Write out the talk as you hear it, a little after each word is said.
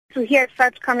To hear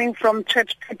such coming from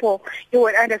church people, you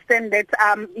would understand that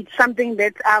it's something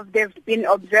that they've been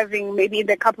observing maybe in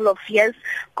a couple of years,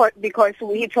 because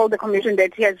he told the commission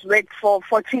that he has worked for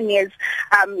 14 years,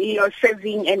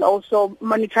 serving and also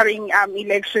monitoring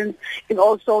elections, and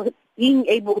also being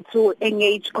able to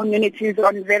engage communities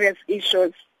on various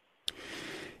issues.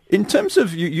 In terms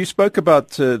of, you spoke about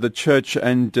the church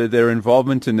and their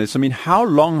involvement in this. I mean, how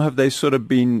long have they sort of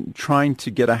been trying to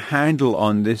get a handle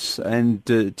on this and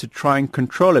to try and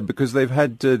control it? Because they've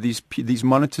had these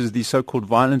monitors, these so-called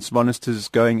violence monitors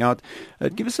going out.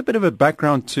 Give us a bit of a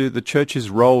background to the church's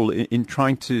role in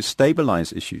trying to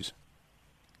stabilize issues.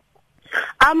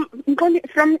 From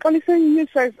Mxolisi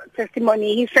Nyuswa's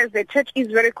testimony, he says the church is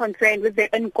very concerned with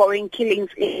the ongoing killings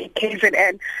in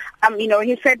KZN.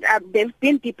 He said they've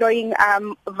been deploying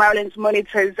violence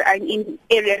monitors in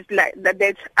areas like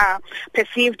that are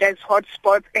perceived as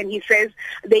hotspots, and he says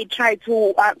they try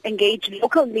to engage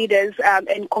local leaders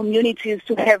and communities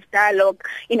to have dialogue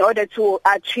in order to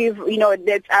achieve,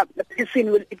 that the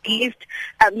person will at least,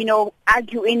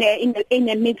 argue in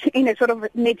a meeting, in a sort of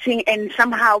meeting, and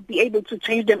somehow be able to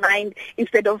change their mind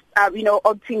instead of,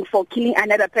 opting for killing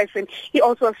another person. He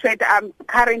also said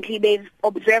currently they've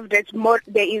observed that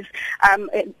there is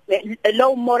a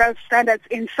low moral standards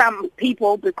in some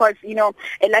people because,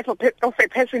 a life of a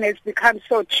person has become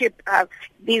so cheap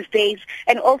these days.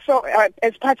 And also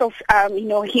as part of,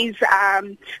 his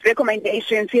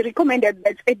recommendations, he recommended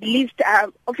that at least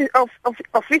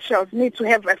officials need to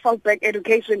have a fallback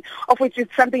education, of which is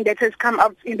something that has come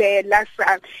up in the last,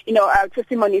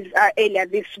 testimonies earlier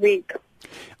this week.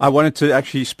 I wanted to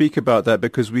actually speak about that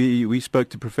because we spoke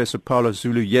to Professor Paulo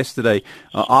Zulu yesterday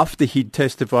after he'd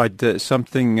testified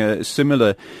something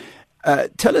similar.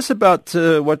 Tell us about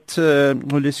what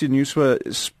Mxolisi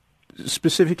Nyuswa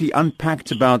specifically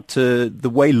unpacked about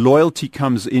the way loyalty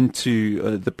comes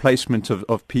into the placement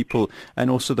of people, and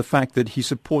also the fact that he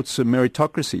supports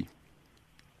meritocracy.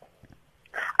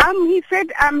 He said,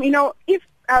 if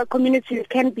communities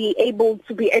can be able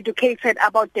to be educated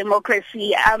about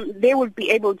democracy, they will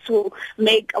be able to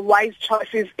make wise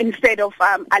choices instead of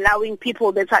allowing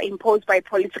people that are imposed by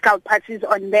political parties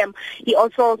on them. He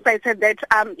also cited that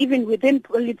even within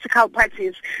political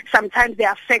parties, sometimes there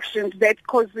are factions that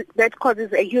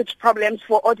causes a huge problems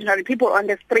for ordinary people on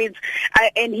the streets.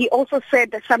 And he also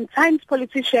said that sometimes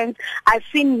politicians are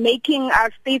seen making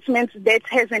statements that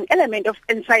has an element of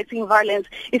inciting violence.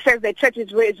 He says the church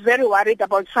is very worried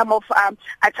about some of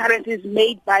utterances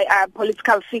made by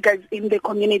political figures in the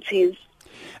communities.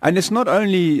 And it's not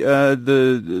only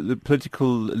the political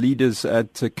leaders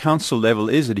at council level,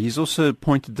 is it? He's also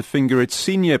pointed the finger at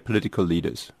senior political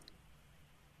leaders.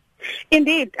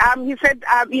 Indeed. He said,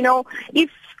 if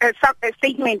a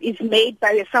statement is made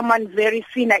by someone very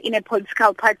senior in a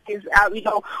political party,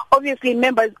 obviously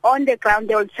members on the ground,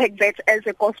 they will take that as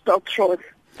a gospel truth.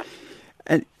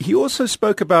 And he also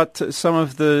spoke about some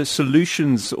of the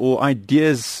solutions or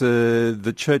ideas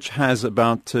the church has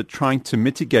about trying to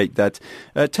mitigate that.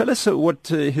 Tell us what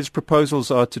his proposals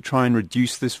are to try and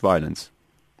reduce this violence.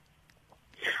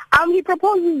 He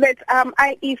proposes that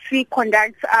IEC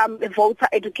conducts voter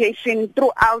education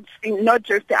throughout, not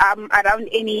just around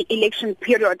any election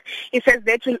period. He says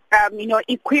that will,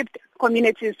 equip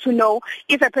communities to know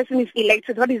if a person is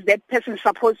elected, what is that person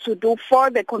supposed to do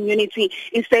for the community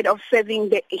instead of serving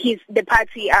the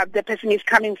party the person is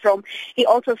coming from. He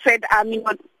also said,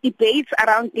 debates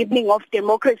around deepening of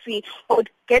democracy would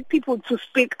get people to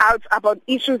speak out about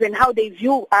issues and how they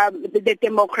view the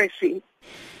democracy.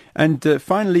 And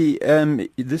finally,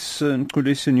 this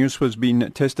Mxolisi Nyuswa has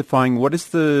been testifying. What is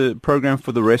the program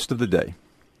for the rest of the day?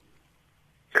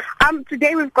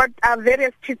 Today we've got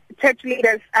various church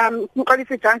leaders.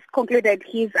 Mxolisi just concluded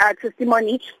his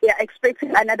testimony. We are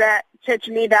expecting another church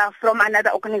leader from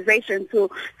another organization to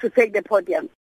take the podium.